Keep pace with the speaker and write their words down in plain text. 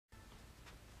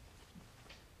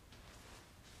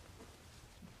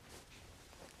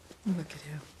Look at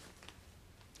him.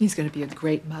 He's going to be a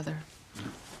great mother.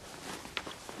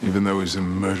 Even though he's a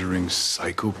murdering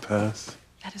psychopath?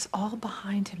 That is all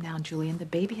behind him now, Julian. The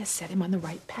baby has set him on the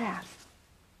right path.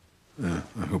 Yeah,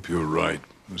 I hope you're right.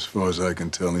 As far as I can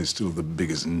tell, he's still the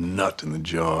biggest nut in the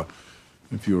jar.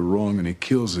 If you're wrong and he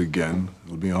kills again,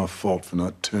 it'll be our fault for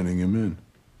not turning him in.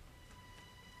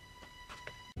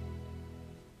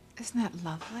 Isn't that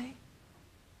lovely?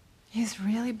 He's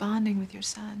really bonding with your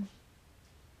son.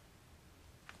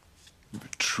 If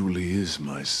it truly is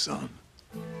my son.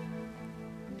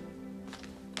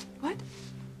 What?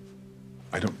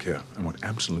 I don't care. I want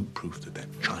absolute proof that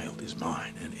that child is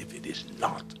mine. And if it is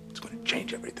not, it's going to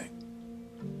change everything.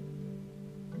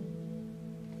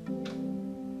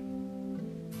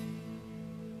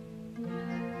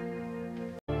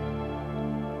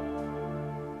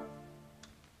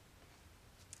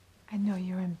 I know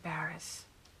you're embarrassed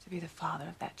to be the father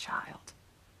of that child.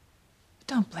 But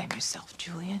don't blame yourself,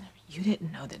 Julian. You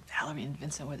didn't know that Valerie and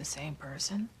Vincent were the same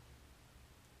person.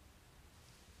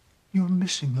 You're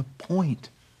missing the point.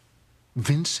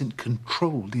 Vincent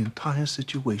controlled the entire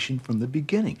situation from the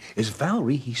beginning. As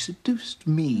Valerie, he seduced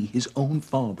me, his own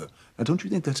father. Now, don't you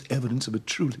think that's evidence of a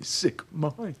truly sick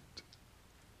mind?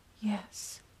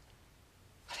 Yes.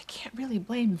 But I can't really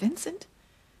blame Vincent.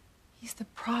 He's the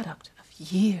product of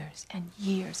years and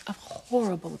years of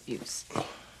horrible abuse.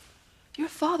 Your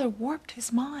father warped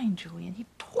his mind, Julian. He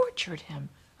tortured him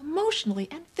emotionally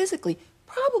and physically,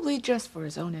 probably just for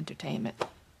his own entertainment.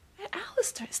 And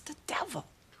Alistair is the devil.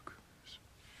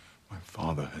 My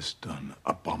father has done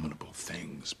abominable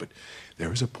things, but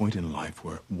there is a point in life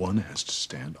where one has to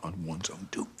stand on one's own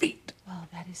 2 feet. Well,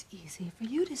 that is easy for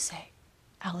you to say.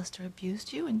 Alistair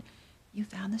abused you, and you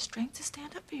found the strength to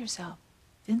stand up for yourself.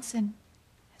 Vincent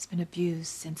has been abused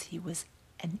since he was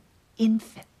an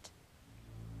infant.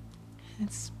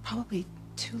 It's probably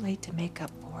too late to make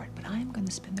up for it, but I'm going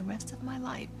to spend the rest of my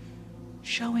life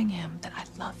showing him that I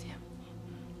love him.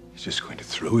 He's just going to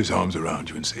throw his arms around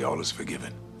you and say all is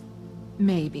forgiven.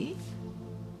 Maybe.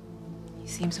 He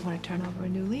seems to want to turn over a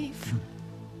new leaf.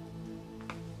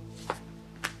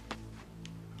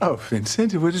 Oh,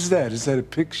 Vincent, what is that? Is that a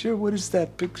picture? What is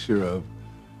that picture of?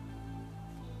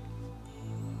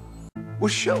 Well,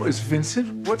 show us,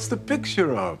 Vincent. What's the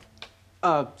picture of?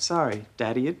 Sorry,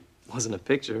 Daddy, it wasn't a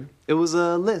picture. It was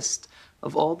a list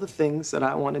of all the things that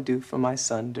I want to do for my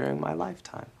son during my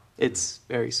lifetime. It's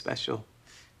very special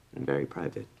and very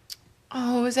private.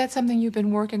 Oh, is that something you've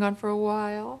been working on for a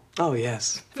while? Oh,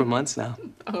 yes, for months now.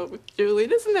 Oh,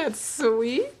 Julian, isn't that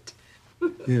sweet?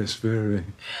 Yes, very.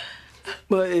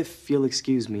 But if you'll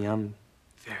excuse me, I'm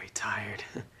very tired.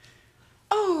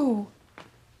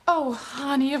 Oh,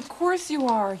 honey, of course you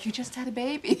are. You just had a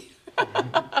baby.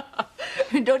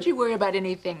 Don't you worry about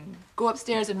anything. Go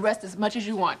upstairs and rest as much as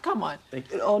you want. Come on.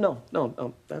 Thank you. Oh,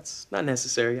 no, that's not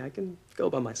necessary. I can go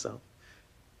by myself.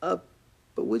 But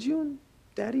would you and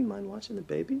Daddy mind watching the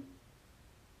baby?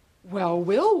 Well,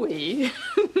 will we?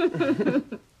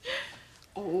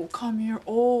 Oh, come here.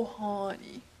 Oh,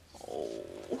 honey.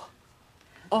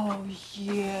 Oh,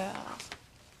 yeah.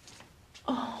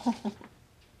 Oh.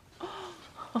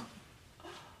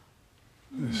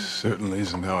 This certainly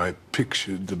isn't how I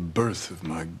pictured the birth of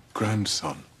my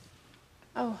grandson.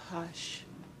 Oh, hush.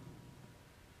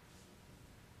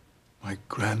 My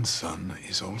grandson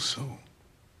is also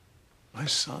my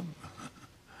son.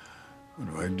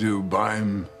 What do? Buy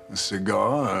him a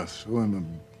cigar, throw him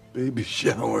a baby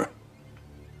shower?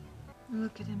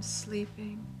 Look at him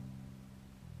sleeping.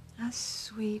 How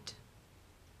sweet.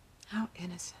 How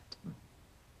innocent.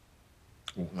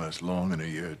 Won't last long in a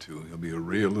year or two. He'll be a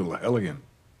real little hellion.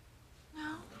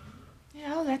 No. You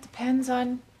know, that depends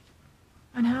on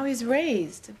how he's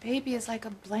raised. A baby is like a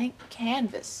blank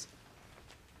canvas.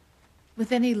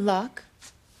 With any luck,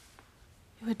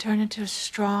 he would turn into a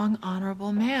strong,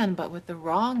 honorable man, but with the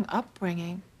wrong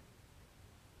upbringing,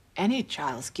 any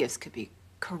child's gifts could be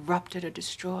corrupted or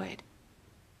destroyed.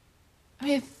 I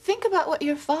mean, think about what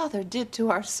your father did to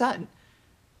our son.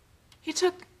 He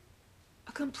took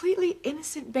a completely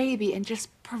innocent baby and just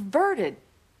perverted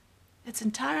its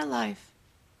entire life.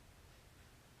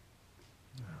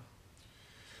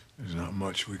 There's not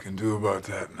much we can do about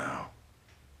that now.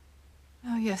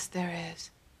 Oh, yes, there is.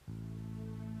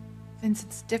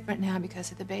 Vincent's different now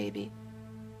because of the baby.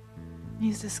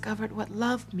 He's discovered what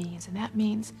love means, and that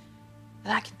means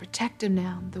that I can protect him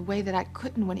now the way that I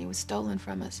couldn't when he was stolen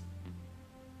from us.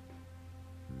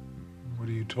 What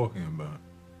are you talking about?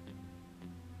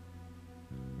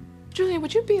 Julian,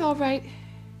 would you be all right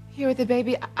here with the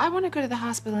baby? I want to go to the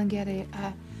hospital and get a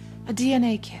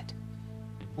DNA kit.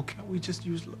 Well, can't we just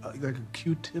use like a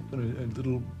Q-tip and a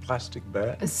little plastic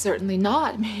bag? Certainly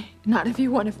not. Not if you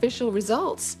want official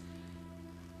results.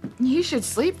 You should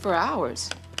sleep for hours.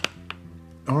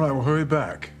 All right, well, hurry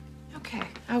back. Okay,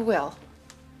 I will.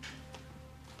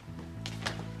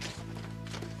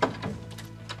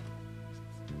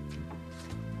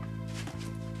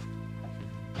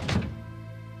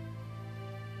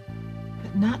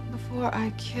 But not before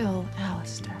I kill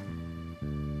Alistair.